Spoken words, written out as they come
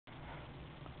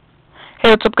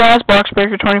what's up guys,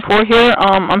 Boxbreaker24 here.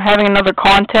 I'm having another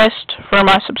contest for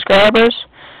my subscribers.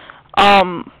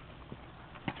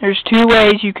 There's two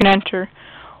ways you can enter.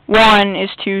 One is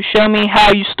to show me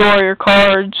how you store your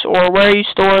cards or where you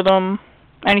store them,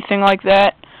 anything like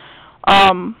that.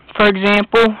 For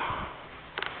example,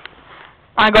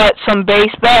 I got some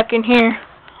base back in here.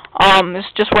 This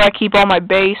is just where I keep all my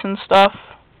base and stuff.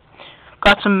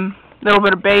 Got some little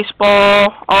bit of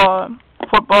baseball,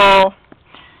 football.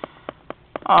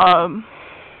 All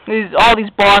these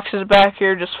boxes back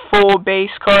here just full of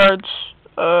base cards.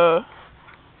 Right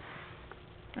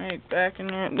back in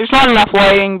there. There's not enough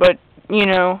lighting, but you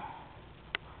know,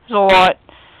 there's a lot.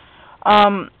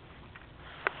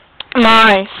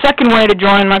 My second way to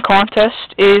join my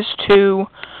contest is to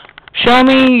show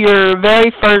me your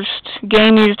very first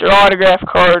game used or autograph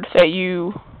card that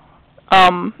you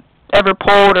ever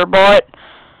pulled or bought.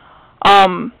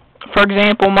 For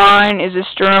example, mine is this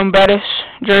Jerome Bettis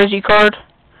jersey card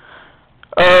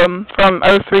from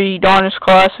 03 Donruss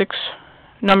Classics,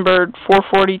 numbered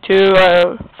 442,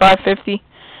 550.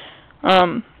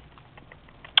 So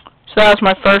that was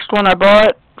my first one I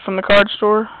bought from the card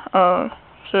store.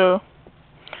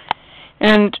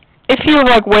 And if you have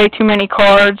like way too many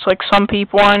cards, like some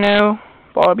people I know,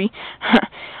 Bobby,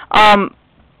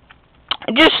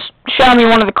 just show me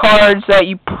one of the cards that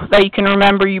you can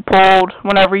remember you pulled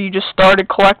whenever you just started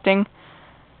collecting.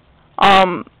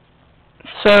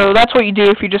 So that's what you do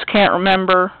if you just can't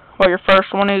remember what your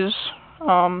first one is.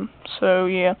 So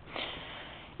yeah.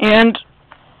 And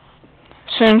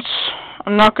since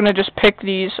I'm not gonna just pick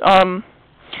these, I'll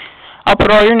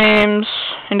put all your names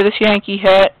into this Yankee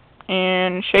hat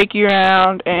and shake you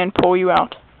around and pull you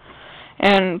out.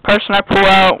 And the person I pull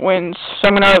out wins. So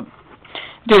I'm gonna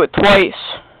do it twice.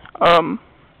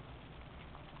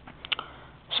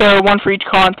 So one for each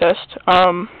contest.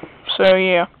 So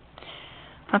yeah,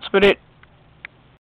 that's about it.